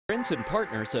Friends and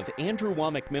partners of Andrew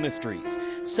Wommack Ministries,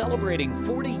 celebrating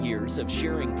 40 years of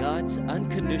sharing God's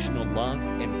unconditional love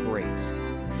and grace.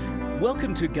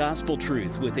 Welcome to Gospel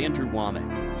Truth with Andrew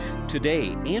Wommack.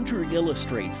 Today, Andrew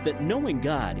illustrates that knowing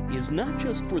God is not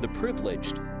just for the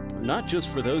privileged, not just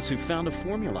for those who found a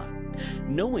formula.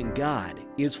 Knowing God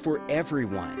is for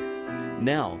everyone.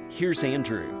 Now, here's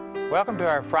Andrew. Welcome to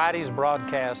our Friday's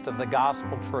broadcast of the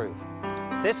Gospel Truth.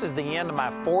 This is the end of my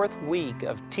 4th week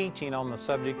of teaching on the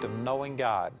subject of knowing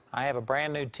God. I have a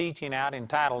brand new teaching out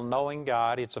entitled Knowing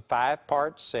God. It's a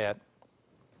 5-part set.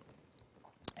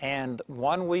 And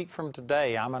 1 week from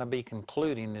today, I'm going to be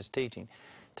concluding this teaching.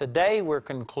 Today, we're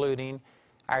concluding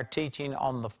our teaching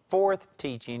on the 4th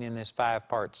teaching in this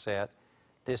 5-part set.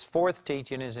 This 4th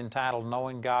teaching is entitled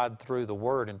Knowing God Through the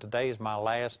Word, and today is my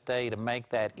last day to make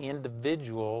that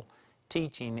individual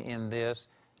teaching in this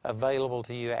available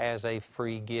to you as a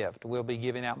free gift. We'll be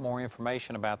giving out more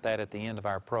information about that at the end of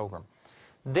our program.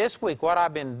 This week, what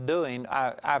I've been doing,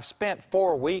 I've spent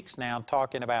 4 weeks now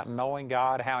talking about knowing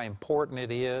God, how important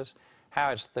it is,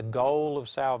 how it's the goal of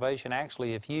salvation.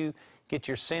 Actually, if you get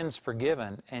your sins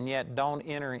forgiven and yet don't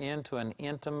enter into an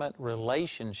intimate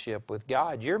relationship with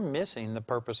God, you're missing the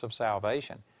purpose of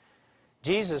salvation.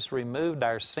 Jesus removed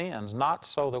our sins, not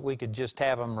so that we could just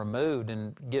have them removed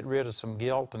and get rid of some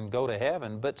guilt and go to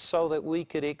heaven, but so that we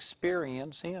could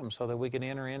experience Him, so that we could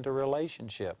enter into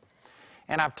relationship.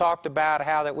 And I've talked about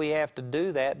how that we have to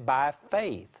do that by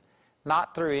faith,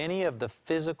 not through any of the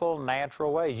physical,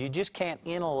 natural ways. You just can't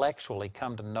intellectually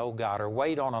come to know God or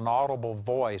wait on an audible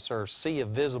voice or see a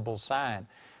visible sign.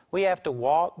 We have to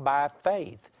walk by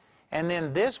faith. And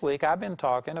then this week I've been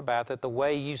talking about that the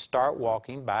way you start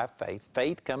walking by faith,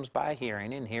 faith comes by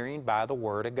hearing and hearing by the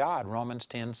Word of God, Romans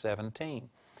 10:17.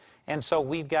 And so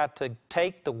we've got to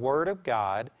take the Word of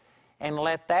God and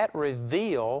let that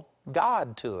reveal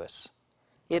God to us.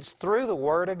 It's through the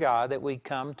Word of God that we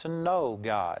come to know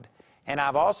God. And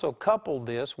I've also coupled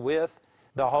this with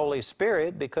the Holy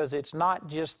Spirit because it's not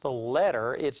just the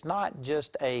letter, it's not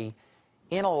just a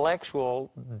intellectual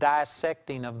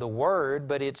dissecting of the Word,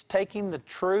 but it's taking the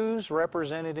truths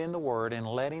represented in the Word and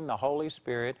letting the Holy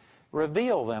Spirit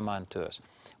reveal them unto us.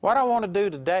 What I want to do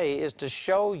today is to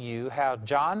show you how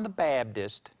John the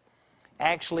Baptist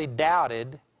actually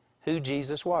doubted who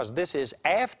Jesus was. This is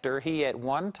after he at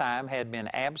one time had been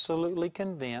absolutely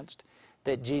convinced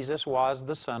that Jesus was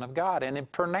the Son of God, and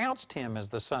it pronounced Him as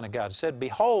the Son of God. It said,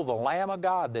 "Behold, the Lamb of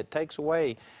God that takes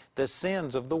away the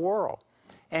sins of the world."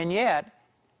 And yet,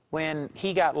 when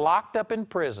he got locked up in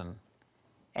prison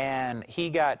and he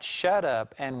got shut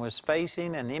up and was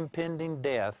facing an impending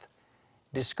death,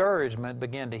 discouragement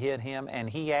began to hit him, and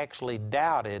he actually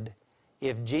doubted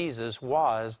if Jesus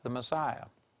was the Messiah.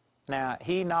 Now,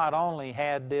 he not only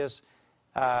had this,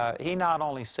 he not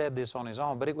only said this on his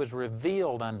own, but it was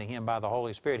revealed unto him by the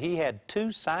Holy Spirit. He had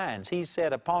 2 signs. He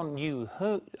said, upon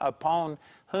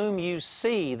whom you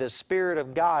see the Spirit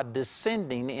of God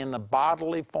descending in the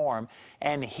bodily form,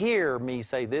 and hear me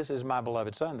say, "This is my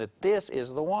beloved Son," that this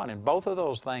is the one. And both of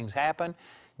those things happened.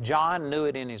 John knew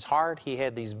it in his heart. He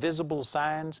had these visible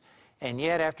signs, and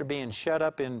yet after being shut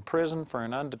up in prison for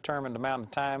an undetermined amount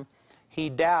of time, he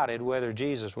doubted whether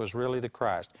Jesus was really the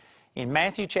Christ. In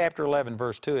Matthew chapter 11,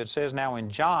 verse 2, it says, "Now when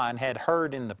John had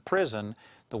heard in the prison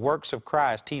the works of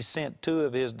Christ, he sent 2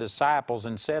 of his disciples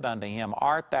and said unto him,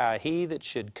 Art thou he that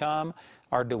should come,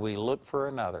 or do we look for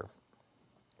another?"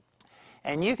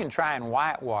 And you can try and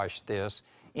whitewash this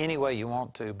any way you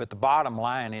want to, but the bottom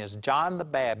line is John the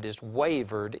Baptist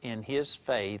wavered in his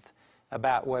faith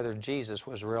about whether Jesus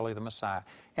was really the Messiah.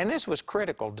 And this was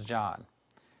critical to John,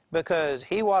 because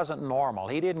he wasn't normal.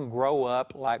 He didn't grow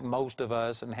up like most of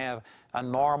us and have a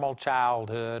normal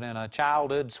childhood and a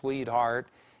childhood sweetheart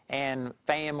and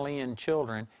family and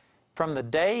children. From the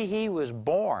day he was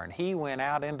born, he went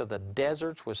out into the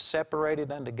deserts, was separated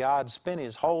unto God, spent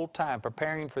his whole time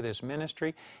preparing for this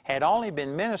ministry, had only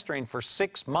been ministering for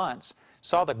 6 months,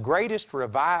 saw the greatest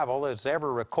revival that's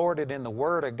ever recorded in the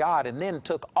Word of God, and then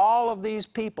took all of these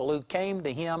people who came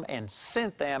to him and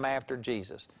sent them after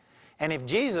Jesus. And if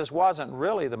Jesus wasn't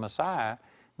really the Messiah,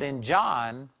 then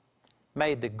John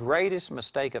made the greatest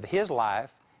mistake of his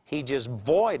life. He just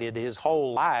voided his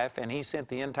whole life, and he sent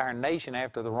the entire nation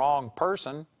after the wrong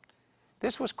person.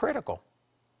 This was critical.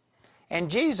 And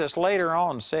Jesus later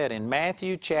on said in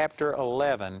Matthew chapter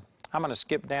 11, I'm going to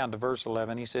skip down to verse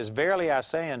 11, he says, "Verily I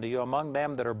say unto you, among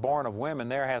them that are born of women,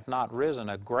 there hath not risen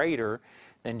a greater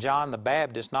than John the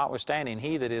Baptist, notwithstanding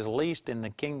he that is least in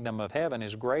the kingdom of heaven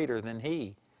is greater than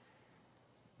he."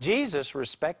 Jesus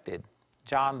respected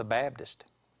John the Baptist.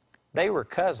 They were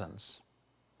cousins.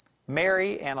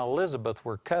 Mary and Elizabeth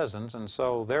were cousins, and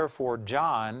so therefore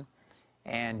John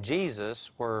and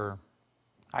Jesus were,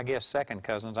 I guess, second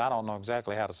cousins. I don't know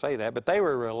exactly how to say that, but they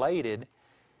were related.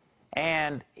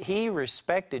 And he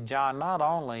respected John not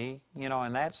only,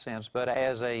 in that sense, but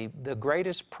as the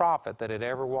greatest prophet that had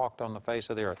ever walked on the face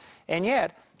of the earth. And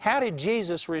yet, how did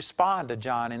Jesus respond to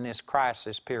John in this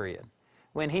crisis period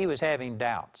when he was having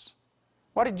doubts?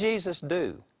 What did Jesus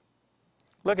do?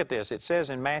 Look at this. It says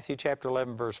in Matthew chapter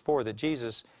 11, verse 4, that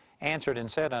Jesus answered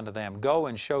and said unto them, Go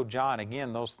and show John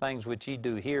again those things which ye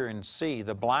do hear and see.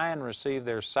 The blind receive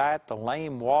their sight, the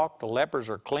lame walk, the lepers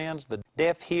are cleansed, the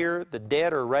deaf hear, the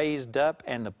dead are raised up,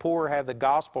 and the poor have the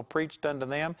gospel preached unto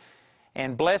them.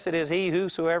 And blessed is he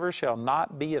whosoever shall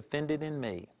not be offended in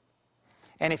me.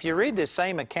 And if you read this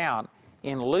same account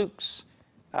in Luke's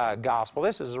gospel,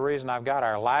 this is the reason I've got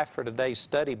our Life for Today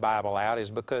study Bible out, is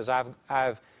because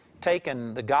I've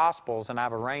taken the Gospels and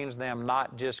I've arranged them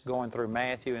not just going through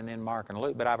Matthew and then Mark and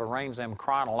Luke, but I've arranged them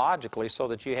chronologically so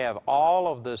that you have all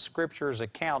of the Scripture's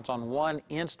accounts on one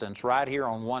instance right here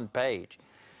on one page.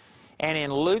 And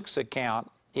in Luke's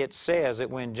account, it says that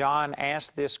when John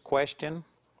asked this question,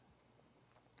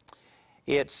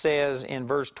 it says in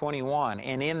verse 21,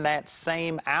 And in that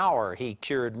same hour he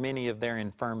cured many of their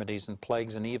infirmities and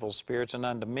plagues and evil spirits, and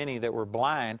unto many that were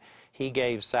blind he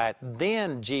gave sight.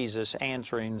 Then Jesus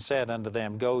answering said unto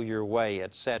them, Go your way,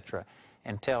 etc.,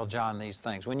 and tell John these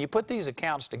things. When you put these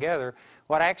accounts together,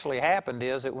 what actually happened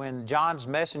is that when John's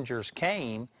messengers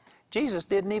came, Jesus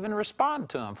didn't even respond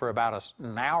to them for about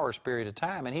an hour's period of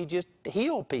time, and he just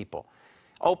healed people,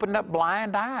 opened up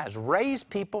blind eyes, raised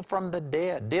people from the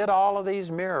dead, did all of these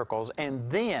miracles,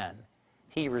 and then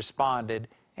he responded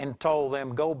and told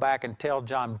them, Go back and tell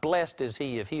John, blessed is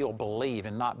he if he'll believe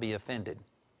and not be offended.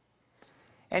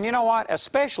 And you know what?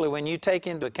 Especially when you take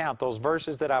into account those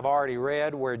verses that I've already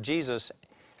read where Jesus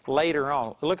later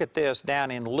on, look at this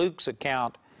down in Luke's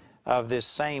account of this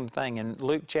same thing. In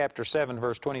Luke chapter 7,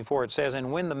 verse 24, it says,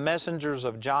 And when the messengers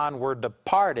of John were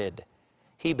departed,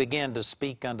 he began to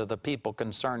speak unto the people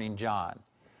concerning John.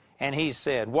 And he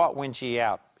said, What went ye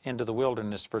out into the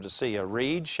wilderness for to see? A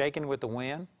reed shaken with the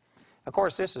wind? Of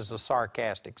course, this is a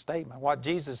sarcastic statement. What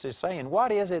Jesus is saying,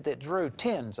 what is it that drew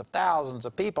tens of thousands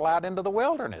of people out into the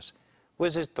wilderness?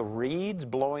 Was it the reeds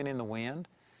blowing in the wind?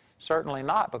 Certainly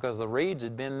not, because the reeds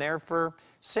had been there for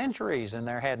centuries and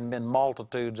there hadn't been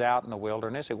multitudes out in the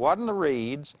wilderness. It wasn't the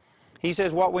reeds. He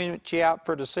says, What went ye out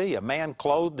for to see? A man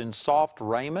clothed in soft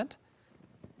raiment?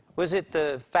 Was it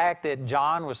the fact that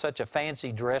John was such a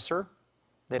fancy dresser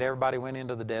that everybody went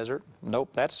into the desert?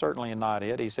 Nope, that's certainly not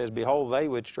it. He says, Behold, they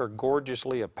which are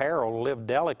gorgeously apparelled live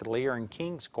delicately are in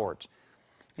king's courts.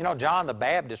 You know, John the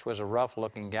Baptist was a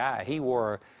rough-looking guy. He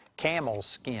wore camel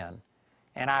skin.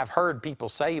 And I've heard people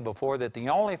say before that the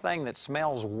only thing that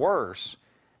smells worse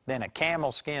than a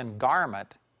camel skin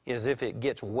garment is if it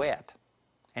gets wet.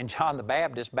 And John the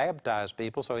Baptist baptized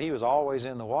people, so he was always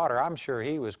in the water. I'm sure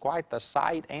he was quite the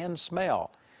sight and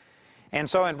smell. And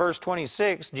so in verse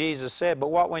 26, Jesus said,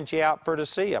 But what went ye out for to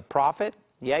see? A prophet?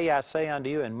 Yea, I say unto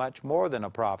you, and much more than a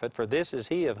prophet. For this is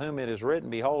he of whom it is written,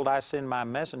 Behold, I send my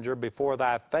messenger before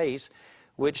thy face,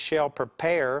 which shall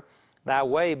prepare thy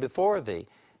way before thee.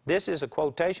 This is a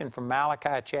quotation from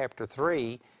Malachi chapter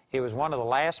 3. It was one of the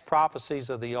last prophecies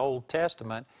of the Old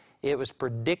Testament. It was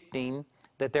predicting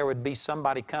that there would be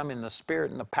somebody come in the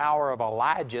spirit and the power of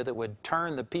Elijah that would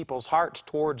turn the people's hearts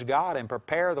towards God and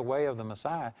prepare the way of the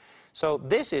Messiah. So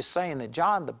this is saying that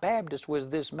John the Baptist was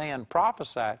this man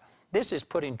prophesied. This is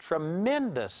putting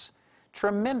tremendous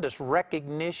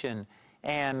recognition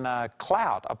and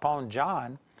clout upon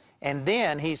John. And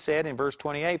then he said in verse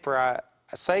 28, For I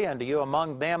say unto you,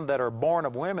 among them that are born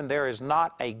of women, there is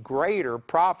not a greater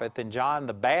prophet than John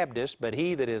the Baptist, but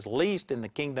he that is least in the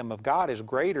kingdom of God is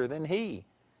greater than he.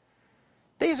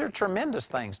 These are tremendous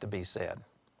things to be said.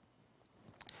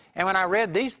 And when I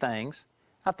read these things,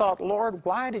 I thought, Lord,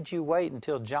 why did you wait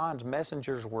until John's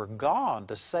messengers were gone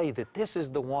to say that this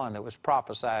is the one that was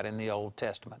prophesied in the Old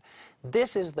Testament?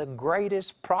 This is the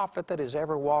greatest prophet that has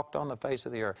ever walked on the face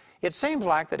of the earth. It seems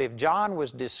like that if John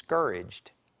was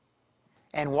discouraged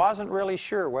and wasn't really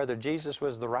sure whether Jesus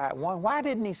was the right one, why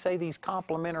didn't he say these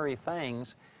complimentary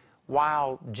things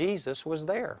while Jesus was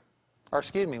there? Or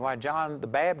excuse me, while John the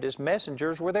Baptist's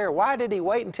messengers were there? Why did he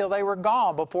wait until they were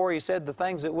gone before he said the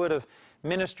things that would have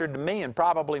ministered to me and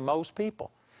probably most people?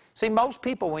 See, most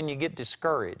people, when you get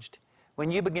discouraged,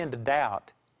 when you begin to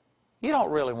doubt, you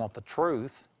don't really want the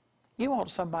truth. You want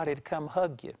somebody to come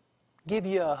hug you, give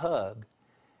you a hug,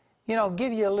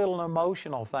 give you a little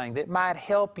emotional thing that might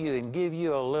help you and give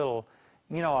you a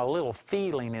little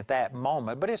feeling at that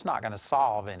moment, but it's not going to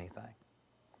solve anything.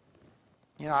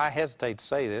 You know, I hesitate to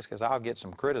say this because I'll get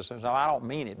some criticism. I don't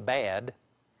mean it bad,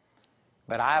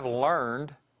 but I've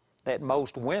learned that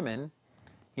most women,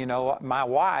 you know, my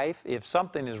wife, if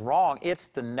something is wrong, it's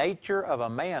the nature of a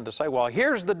man to say, well,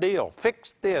 here's the deal,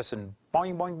 fix this, and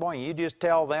boing, boing, boing. You just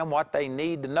tell them what they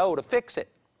need to know to fix it.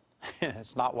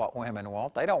 It's not what women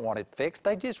want. They don't want it fixed.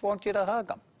 They just want you to hug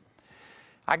them.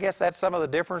 I guess that's some of the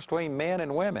difference between men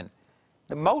and women.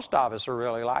 Most of us are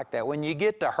really like that. When you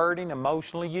get to hurting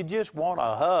emotionally, you just want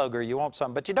a hug or you want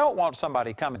something, but you don't want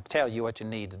somebody to come and tell you what you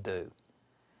need to do.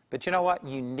 But you know what?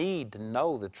 You need to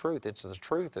know the truth. It's the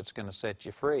truth that's going to set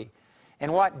you free.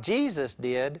 And what Jesus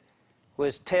did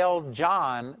was tell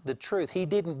John the truth. He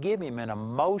didn't give him an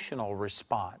emotional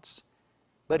response,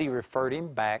 but he referred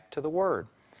him back to the Word.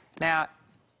 Now,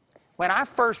 when I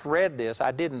first read this,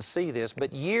 I didn't see this,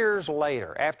 but years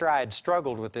later, after I had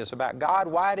struggled with this about, God,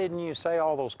 why didn't you say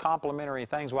all those complimentary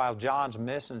things while John's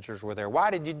messengers were there? Why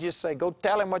did you just say, go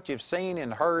tell him what you've seen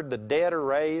and heard, the dead are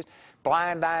raised,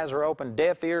 blind eyes are open,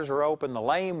 deaf ears are open, the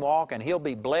lame walk, and he'll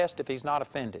be blessed if he's not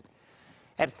offended.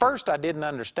 At first, I didn't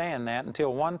understand that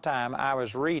until one time I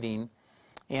was reading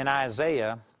in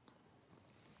Isaiah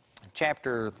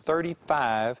chapter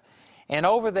 35, and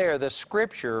over there the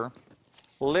Scripture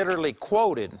literally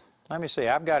quoted, let me see,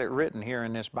 I've got it written here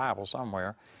in this Bible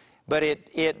somewhere, but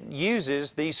it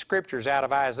uses these Scriptures out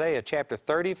of Isaiah chapter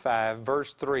 35,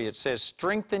 verse 3. It says,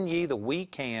 strengthen ye the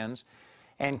weak hands,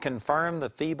 and confirm the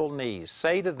feeble knees.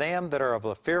 Say to them that are of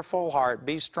a fearful heart,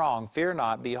 be strong, fear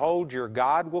not. Behold, your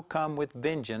God will come with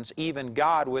vengeance, even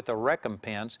God with a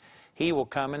recompense. He will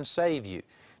come and save you.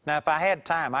 Now, if I had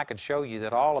time, I could show you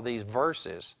that all of these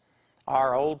verses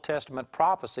are Old Testament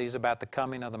prophecies about the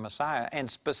coming of the Messiah, and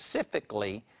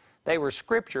specifically, they were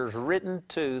Scriptures written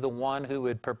to the one who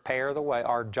would prepare the way,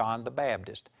 or John the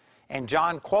Baptist. And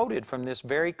John quoted from this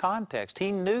very context.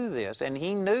 He knew this, and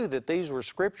he knew that these were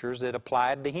Scriptures that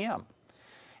applied to him.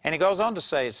 And it goes on to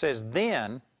say, it says,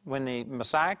 then, when the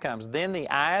Messiah comes, then the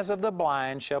eyes of the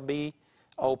blind shall be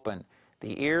opened,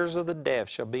 the ears of the deaf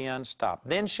shall be unstopped.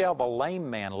 Then shall the lame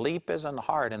man leap as an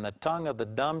hart, and the tongue of the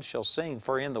dumb shall sing.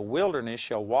 For in the wilderness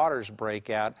shall waters break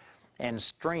out, and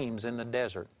streams in the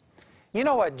desert. You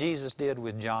know what Jesus did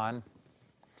with John?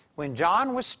 When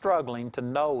John was struggling to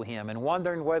know him and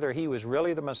wondering whether he was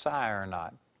really the Messiah or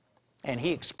not, and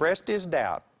he expressed his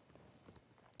doubt,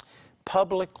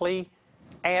 publicly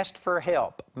asked for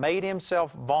help, made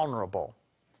himself vulnerable,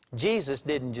 Jesus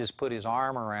didn't just put his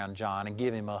arm around John and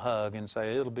give him a hug and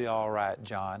say, it'll be all right,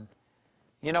 John.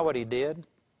 You know what he did?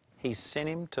 He sent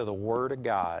him to the Word of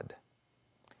God.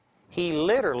 He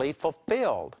literally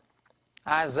fulfilled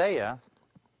Isaiah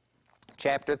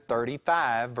chapter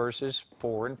 35, verses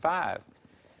 4 and 5,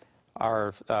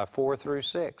 or 4 through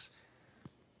 6.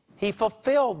 He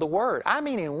fulfilled the Word. I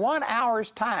mean, in 1 hour's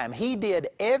time, he did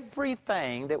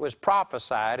everything that was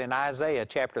prophesied in Isaiah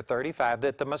chapter 35,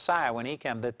 that the Messiah, when he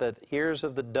came, that the ears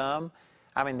of the dumb,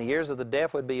 the ears of the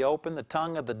deaf would be open, the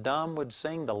tongue of the dumb would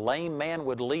sing, the lame man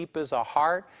would leap as a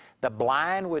hart, the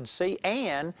blind would see,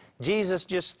 and Jesus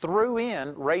just threw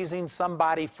in raising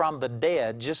somebody from the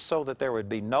dead just so that there would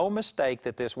be no mistake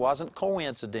that this wasn't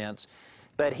coincidence,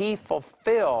 but he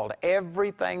fulfilled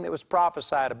everything that was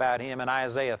prophesied about him in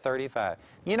Isaiah 35.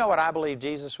 You know what I believe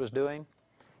Jesus was doing?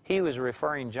 He was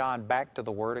referring John back to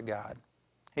the Word of God.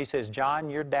 He says, John,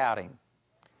 you're doubting.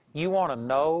 You want to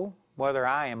know whether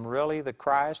I am really the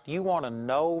Christ? You want to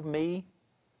know me?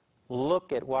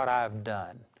 Look at what I've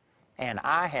done. And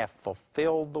I have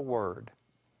fulfilled the Word.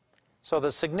 So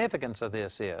the significance of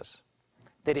this is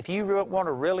that if you want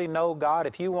to really know God,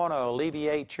 if you want to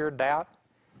alleviate your doubt,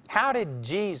 how did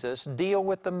Jesus deal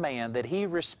with the man that he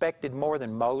respected more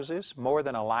than Moses, more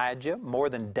than Elijah, more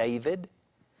than David,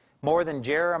 more than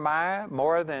Jeremiah,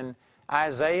 more than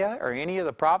Isaiah or any of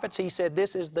the prophets? He said,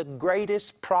 this is the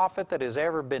greatest prophet that has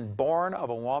ever been born of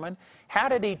a woman. How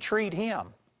did he treat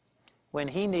him when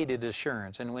he needed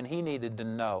assurance and when he needed to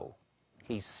know?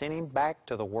 He sent him back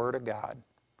to the Word of God.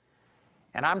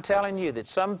 And I'm telling you that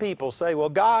some people say, well,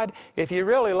 God, if you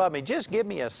really love me, just give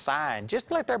me a sign.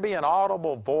 Just let there be an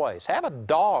audible voice. Have a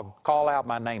dog call out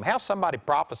my name. Have somebody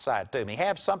prophesy to me.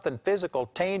 Have something physical,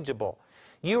 tangible.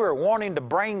 You are wanting to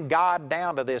bring God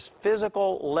down to this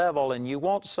physical level, and you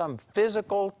want some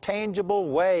physical, tangible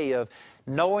way of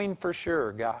knowing for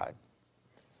sure God.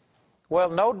 Well,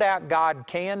 no doubt God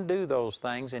can do those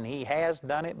things, and He has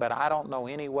done it, but I don't know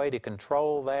any way to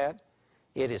control that.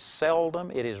 It is seldom,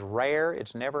 it is rare,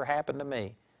 it's never happened to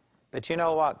me. But you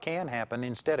know what can happen?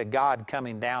 Instead of God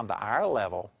coming down to our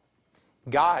level,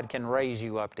 God can raise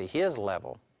you up to His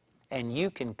level, and you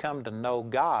can come to know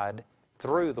God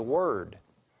through the Word.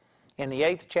 In the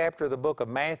 8th chapter of the book of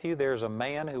Matthew, there's a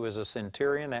man who was a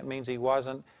centurion. That means he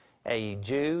wasn't a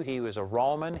Jew. He was a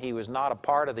Roman. He was not a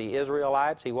part of the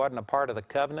Israelites. He wasn't a part of the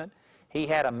covenant. He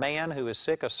had a man who was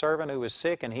sick, a servant who was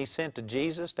sick, and he sent to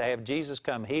Jesus to have Jesus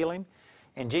come heal him.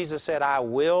 And Jesus said, I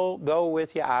will go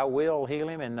with you. I will heal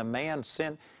him. And the man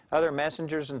sent other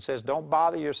messengers and says, don't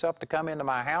bother yourself to come into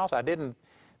my house. I didn't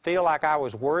feel like I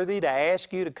was worthy to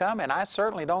ask you to come, and I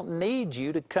certainly don't need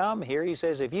you to come here. He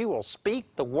says, if you will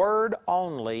speak the word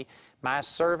only, my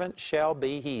servant shall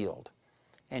be healed.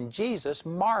 And Jesus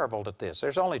marveled at this.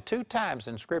 There's only 2 times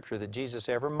in Scripture that Jesus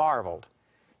ever marveled.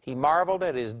 He marveled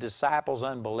at his disciples'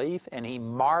 unbelief, and he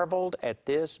marveled at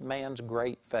this man's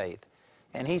great faith.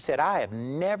 And he said, I have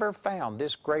never found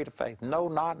this great faith, no,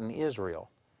 not in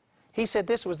Israel. He said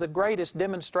this was the greatest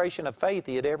demonstration of faith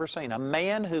he had ever seen. A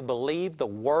man who believed the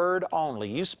word only.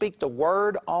 You speak the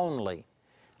word only.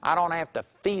 I don't have to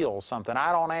feel something.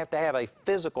 I don't have to have a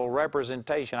physical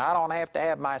representation. I don't have to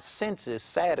have my senses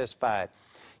satisfied.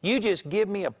 You just give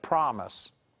me a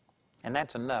promise, and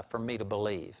that's enough for me to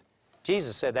believe.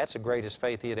 Jesus said that's the greatest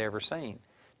faith he had ever seen.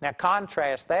 Now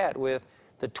contrast that with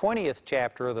the 20th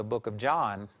chapter of the book of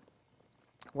John,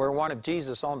 where one of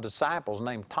Jesus' own disciples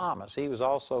named Thomas, he was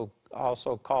also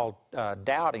called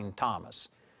Doubting Thomas.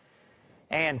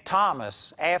 And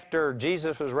Thomas, after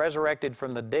Jesus was resurrected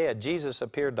from the dead, Jesus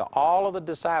appeared to all of the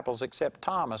disciples except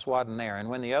Thomas wasn't there. And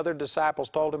when the other disciples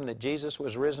told him that Jesus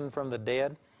was risen from the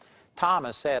dead,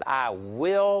 Thomas said, I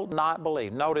will not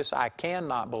believe. Notice, I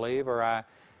cannot believe, or I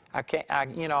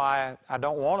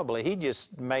don't want to believe. He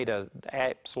just made an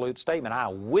absolute statement. I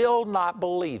will not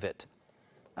believe it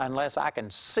unless I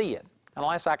can see it,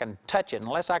 unless I can touch it,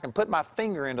 unless I can put my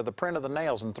finger into the print of the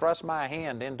nails and thrust my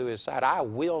hand into his side. I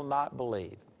will not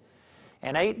believe.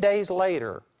 And 8 days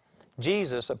later,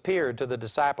 Jesus appeared to the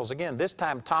disciples again. This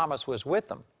time Thomas was with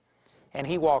them. And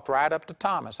he walked right up to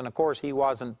Thomas. And of course, he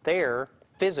wasn't there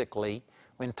physically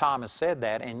when Thomas said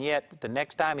that, and yet the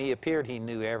next time he appeared, he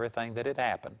knew everything that had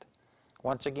happened.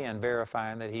 Once again,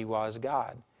 verifying that he was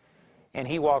God. And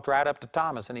he walked right up to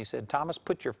Thomas and he said, Thomas,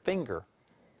 put your finger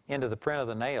into the print of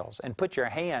the nails, and put your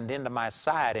hand into my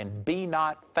side, and be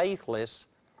not faithless,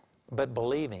 but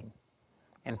believing.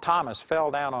 And Thomas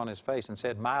fell down on his face and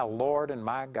said, my Lord and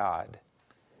my God.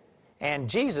 And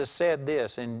Jesus said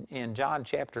this in John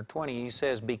chapter 20. He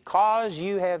says, because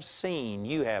you have seen,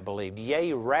 you have believed.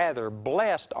 Yea, rather,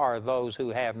 blessed are those who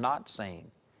have not seen,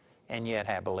 and yet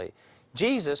have believed.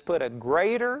 Jesus put a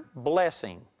greater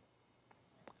blessing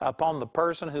upon the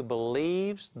person who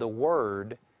believes the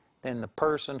Word than the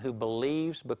person who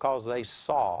believes because they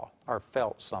saw or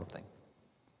felt something.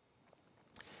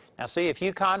 Now see, if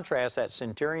you contrast that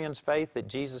centurion's faith that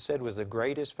Jesus said was the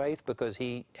greatest faith because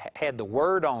he had the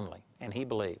Word only and he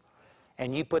believed,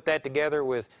 and you put that together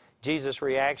with Jesus'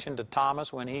 reaction to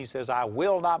Thomas when he says, I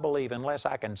will not believe unless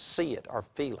I can see it or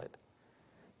feel it.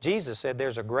 Jesus said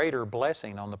there's a greater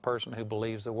blessing on the person who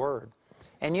believes the Word.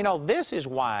 And you know, this is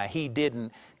why he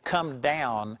didn't come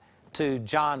down to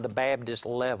John the Baptist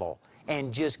level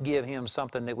and just give him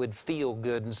something that would feel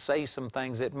good and say some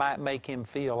things that might make him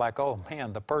feel like, oh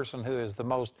man, the person who is the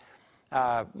most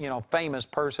famous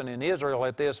person in Israel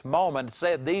at this moment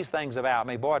said these things about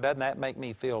me. Boy, doesn't that make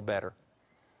me feel better.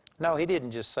 No, he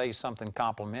didn't just say something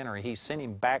complimentary. He sent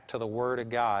him back to the Word of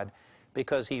God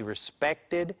because he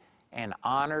respected and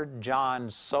honored John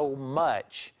so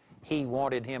much he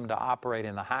wanted him to operate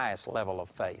in the highest level of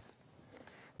faith.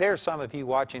 There are some of you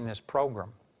watching this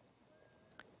program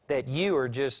that you are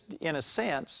just, in a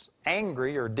sense,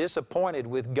 angry or disappointed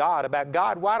with God about,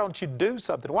 God, why don't you do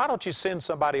something? Why don't you send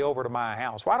somebody over to my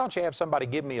house? Why don't you have somebody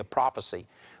give me a prophecy?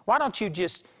 Why don't you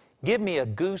just give me a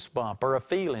goosebump or a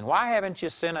feeling? Why haven't you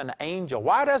sent an angel?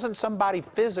 Why doesn't somebody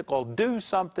physical do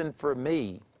something for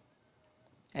me?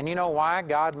 And you know why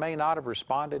God may not have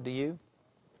responded to you?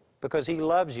 Because He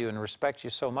loves you and respects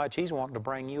you so much, He's wanting to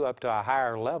bring you up to a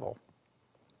higher level,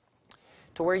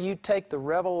 to where you take the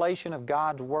revelation of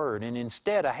God's Word, and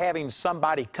instead of having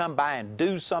somebody come by and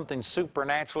do something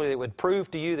supernaturally that would prove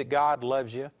to you that God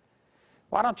loves you,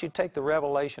 why don't you take the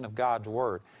revelation of God's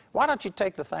Word? Why don't you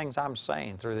take the things I'm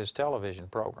saying through this television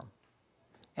program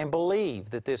and believe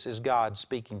that this is God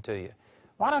speaking to you?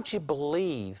 Why don't you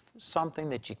believe something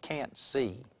that you can't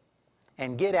see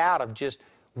and get out of just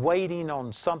waiting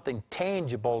on something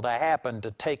tangible to happen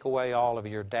to take away all of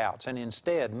your doubts, and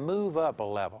instead move up a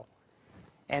level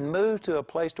and move to a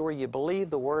place to where you believe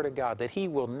the Word of God, that He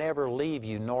will never leave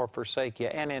you nor forsake you,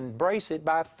 and embrace it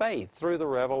by faith through the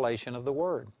revelation of the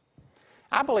Word.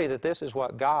 I believe that this is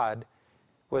what God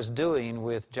was doing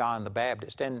with John the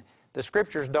Baptist. And the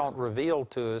Scriptures don't reveal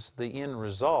to us the end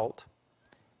result,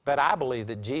 But I believe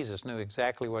that Jesus knew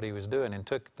exactly what he was doing and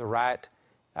took the right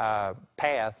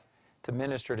path to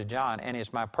minister to John. And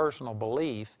it's my personal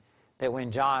belief that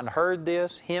when John heard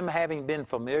this, him having been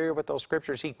familiar with those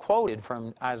scriptures, he quoted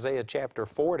from Isaiah chapter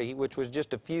 40, which was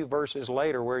just a few verses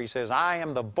later, where he says, I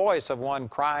am the voice of one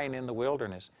crying in the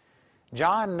wilderness.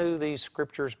 John knew these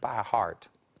scriptures by heart.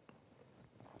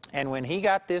 And when he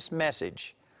got this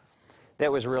message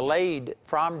that was relayed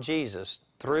from Jesus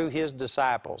through his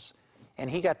disciples, and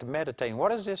he got to meditating, what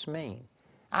does this mean?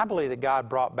 I believe that God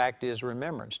brought back to his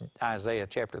remembrance, Isaiah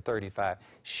chapter 35,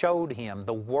 showed him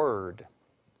the Word.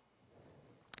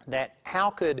 That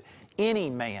how could any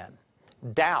man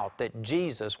doubt that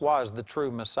Jesus was the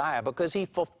true Messiah? Because he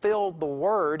fulfilled the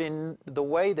Word in the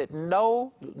way that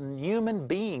no human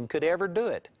being could ever do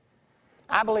it.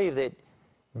 I believe that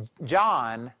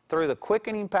John, through the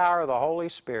quickening power of the Holy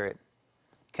Spirit,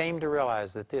 came to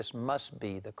realize that this must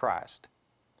be the Christ,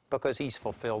 because he's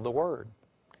fulfilled the Word.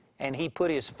 And he put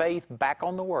his faith back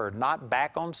on the Word, not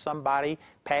back on somebody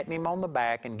patting him on the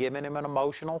back and giving him an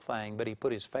emotional thing, but he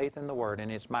put his faith in the Word.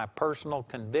 And it's my personal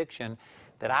conviction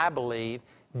that I believe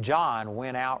John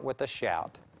went out with a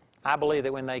shout. I believe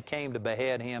that when they came to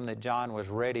behead him, that John was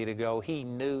ready to go. He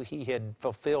knew he had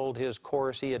fulfilled his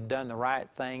course, he had done the right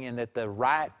thing, and that the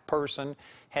right person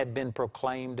had been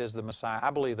proclaimed as the Messiah.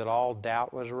 I believe that all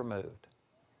doubt was removed.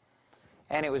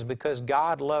 And it was because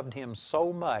God loved him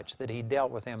so much that he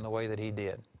dealt with him the way that he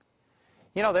did.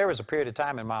 You know, there was a period of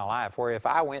time in my life where if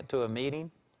I went to a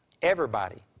meeting,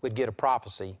 everybody would get a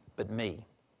prophecy but me.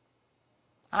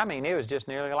 I mean, it was just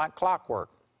nearly like clockwork.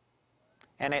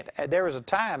 And there was a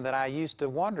time that I used to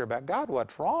wonder about, God,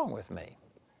 what's wrong with me?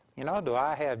 You know, do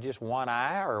I have just one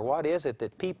eye, or what is it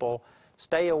that people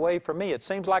stay away from me? It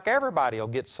seems like everybody will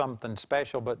get something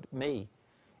special but me.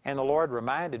 And the Lord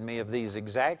reminded me of these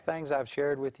exact things I've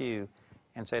shared with you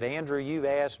and said, Andrew, you've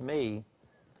asked me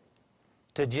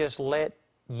to just let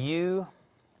you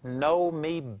know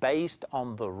me based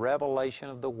on the revelation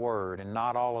of the Word and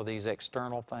not all of these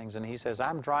external things. And he says,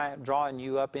 I'm drawing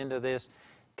you up into this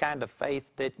kind of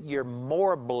faith that you're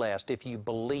more blessed if you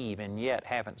believe and yet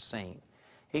haven't seen.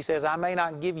 He says, I may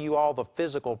not give you all the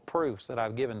physical proofs that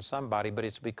I've given somebody, but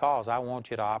it's because I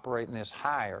want you to operate in this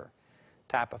higher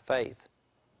type of faith.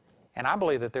 And I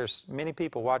believe that there's many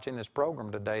people watching this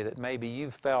program today that maybe you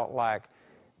felt like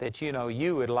that, you know,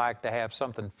 you would like to have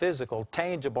something physical,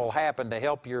 tangible happen to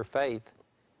help your faith.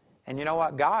 And you know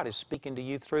what? God is speaking to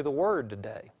you through the Word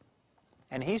today.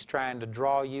 And He's trying to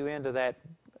draw you into that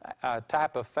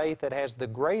type of faith that has the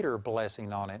greater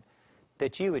blessing on it,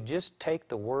 that you would just take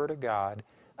the Word of God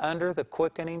under the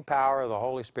quickening power of the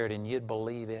Holy Spirit and you'd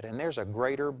believe it. And there's a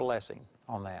greater blessing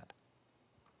on that.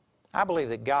 I believe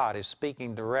that God is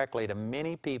speaking directly to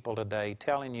many people today,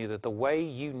 telling you that the way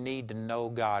you need to know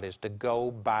God is to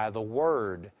go by the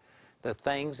Word, the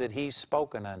things that He's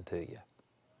spoken unto you.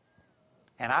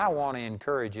 And I want to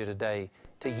encourage you today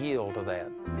to yield to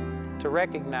that, to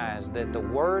recognize that the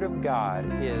Word of God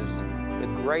is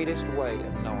the greatest way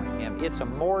of knowing Him. It's a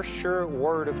more sure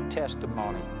word of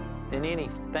testimony than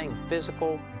anything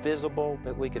physical, visible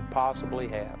that we could possibly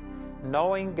have.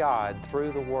 Knowing God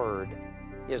through the Word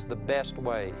is the best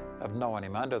way of knowing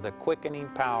Him, under the quickening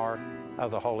power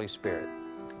of the Holy Spirit.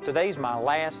 Today's my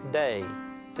last day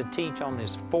to teach on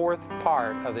this fourth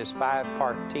part of this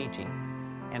five-part teaching.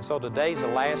 And so today's the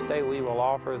last day we will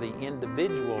offer the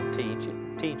individual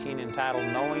teaching entitled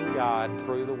Knowing God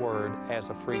Through the Word as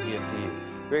a free gift to you.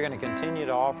 We're going to continue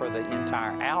to offer the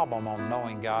entire album on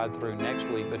Knowing God through next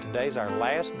week, but today's our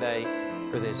last day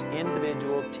for this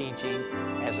individual teaching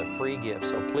as a free gift.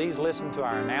 So please listen to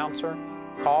our announcer,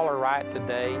 call or write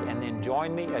today, and then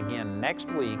join me again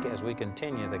next week as we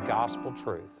continue the gospel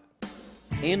truth.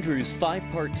 Andrew's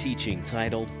five-part teaching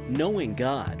titled Knowing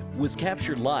God was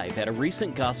captured live at a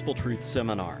recent Gospel Truth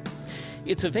seminar.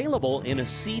 It's available in a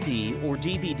CD or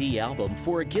DVD album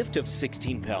for a gift of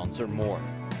 16 pounds or more.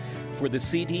 For the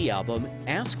CD album,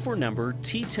 ask for number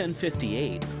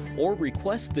T1058 or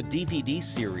request the DVD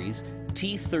series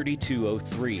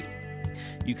T3203.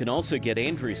 You can also get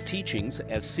Andrew's teachings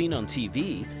as seen on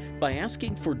TV by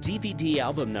asking for DVD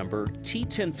album number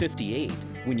T1058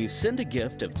 when you send a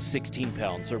gift of 16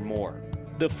 pounds or more.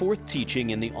 The fourth teaching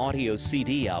in the audio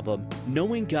CD album,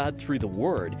 Knowing God Through the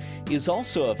Word, is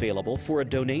also available for a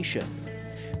donation.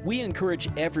 We encourage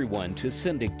everyone to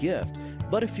send a gift,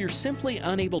 but if you're simply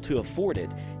unable to afford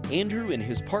it, Andrew and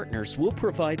his partners will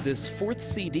provide this fourth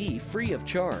CD free of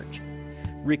charge.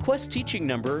 Request teaching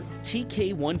number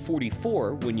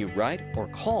TK144 when you write or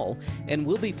call, and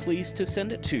we'll be pleased to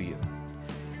send it to you.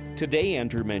 Today,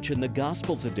 Andrew mentioned the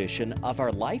Gospels edition of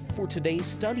our Life for Today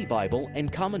study Bible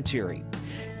and commentary.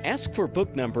 Ask for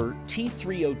book number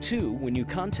T302 when you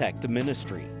contact the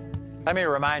ministry. Let me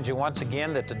remind you once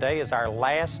again that today is our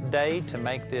last day to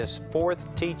make this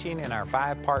fourth teaching in our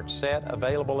 5-part set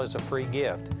available as a free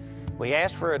gift. We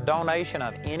ask for a donation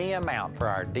of any amount for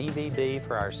our DVD,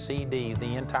 for our CD,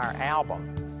 the entire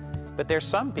album. But there's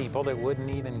some people that wouldn't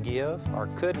even give or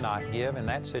could not give in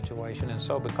that situation, and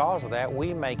so because of that,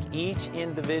 we make each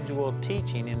individual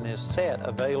teaching in this set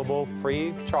available free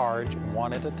of charge,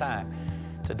 one at a time.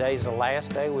 Today's the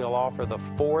last day. We'll offer the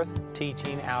fourth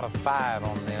teaching out of 5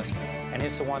 on this, and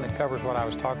it's the one that covers what I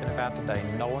was talking about today,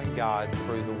 knowing God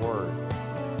through the Word.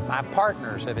 My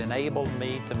partners have enabled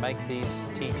me to make these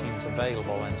teachings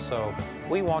available, and so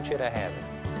we want you to have it.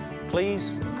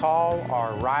 Please call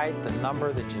or write the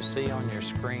number that you see on your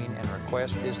screen and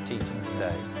request this teaching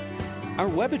today. Our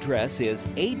web address is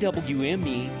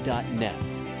awme.net.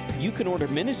 You can order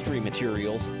ministry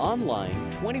materials online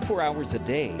 24 hours a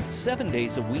day, 7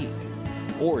 days a week.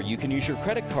 Or you can use your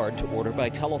credit card to order by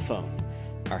telephone.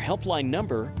 Our helpline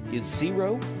number is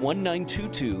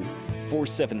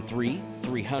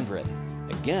 01922-473-300.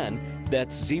 Again,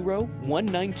 that's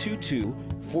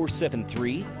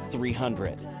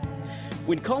 01922-473-300.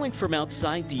 When calling from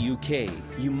outside the UK,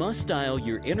 you must dial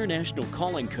your international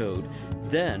calling code,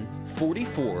 then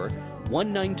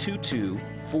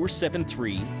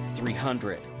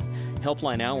 44-1922-473-300.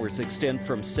 Helpline hours extend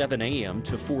from 7 a.m.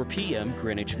 to 4 p.m.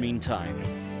 Greenwich Mean Time.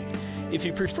 If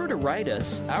you prefer to write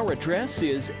us, our address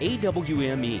is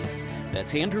AWME.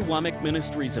 That's Andrew Wommack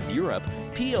Ministries of Europe,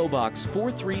 P.O. Box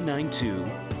 4392,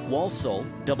 Walsall,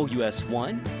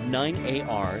 WS1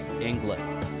 9AR, England.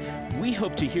 We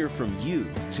hope to hear from you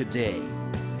today.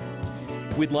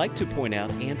 We'd like to point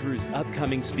out Andrew's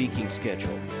upcoming speaking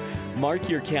schedule. Mark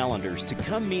your calendars to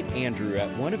come meet Andrew at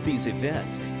one of these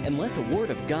events and let the Word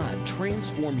of God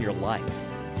transform your life.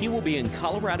 He will be in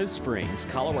Colorado Springs,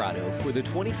 Colorado for the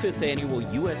 25th Annual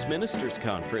U.S. Ministers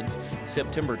Conference,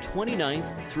 September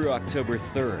 29th through October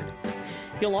 3rd.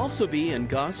 He'll also be in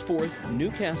Gosforth,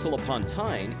 Newcastle upon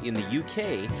Tyne in the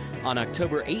UK on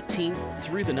October 18th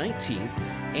through the 19th,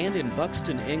 and in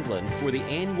Buxton, England for the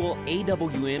annual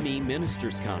AWME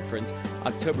Ministers Conference,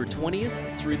 October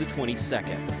 20th through the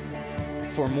 22nd.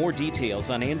 For more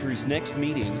details on Andrew's next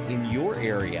meeting in your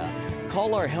area,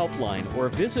 call our helpline or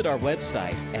visit our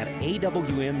website at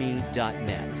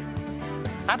awme.net.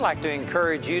 I'd like to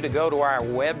encourage you to go to our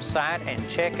website and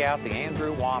check out the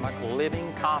Andrew Wommack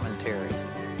Living Commentary.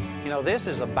 You know, this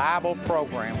is a Bible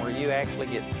program where you actually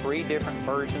get 3 different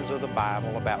versions of the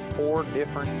Bible, about 4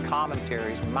 different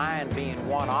commentaries, mine being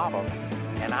one of them,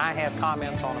 and I have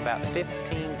comments on about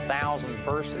 15,000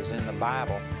 verses in the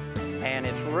Bible, and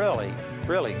it's really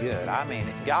good. I mean,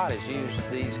 God has used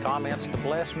these comments to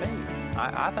bless me.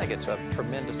 I think it's a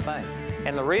tremendous thing.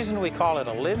 And the reason we call it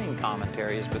a living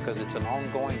commentary is because it's an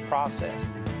ongoing process.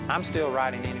 I'm still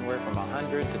writing anywhere from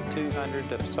 100 to 200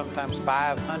 to sometimes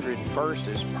 500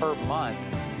 verses per month,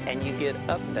 and you get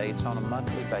updates on a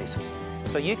monthly basis.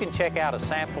 So you can check out a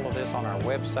sample of this on our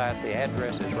website. The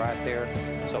address is right there.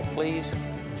 So please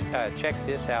check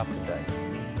this out today.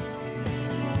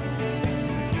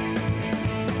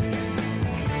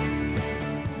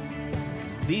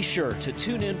 Be sure to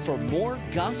tune in for more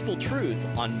gospel truth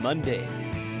on Monday.